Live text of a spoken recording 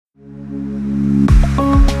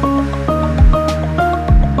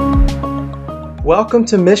Welcome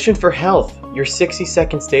to Mission for Health, your 60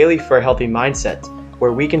 seconds daily for a healthy mindset,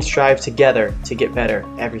 where we can strive together to get better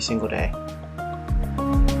every single day.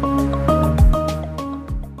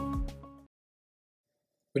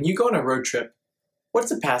 When you go on a road trip, what does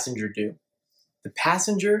the passenger do? The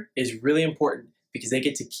passenger is really important because they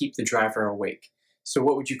get to keep the driver awake. So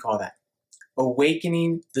what would you call that?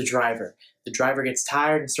 Awakening the driver. The driver gets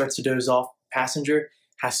tired and starts to doze off. Passenger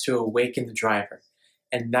has to awaken the driver.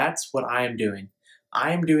 And that's what I am doing.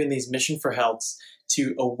 I am doing these Mission for Healths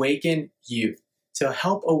to awaken you, to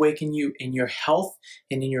help awaken you in your health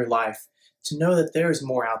and in your life, to know that there is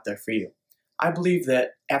more out there for you. I believe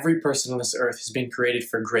that every person on this earth has been created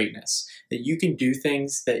for greatness, that you can do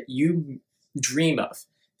things that you dream of,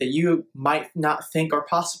 that you might not think are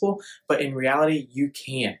possible, but in reality, you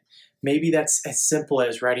can. Maybe that's as simple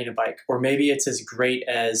as riding a bike, or maybe it's as great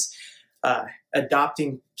as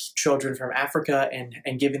adopting children from Africa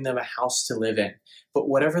and giving them a house to live in. But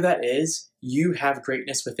whatever that is, you have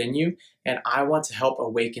greatness within you, and I want to help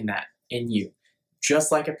awaken that in you.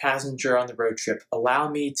 Just like a passenger on the road trip, allow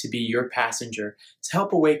me to be your passenger to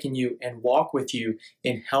help awaken you and walk with you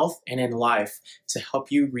in health and in life to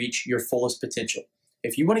help you reach your fullest potential.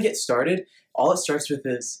 If you want to get started, all it starts with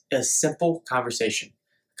is a simple conversation.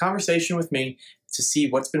 A conversation with me to see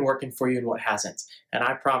what's been working for you and what hasn't. And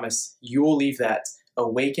I promise you will leave that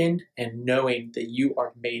awakened and knowing that you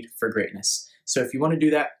are made for greatness. So if you want to do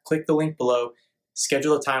that, click the link below,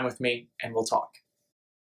 schedule a time with me, and we'll talk.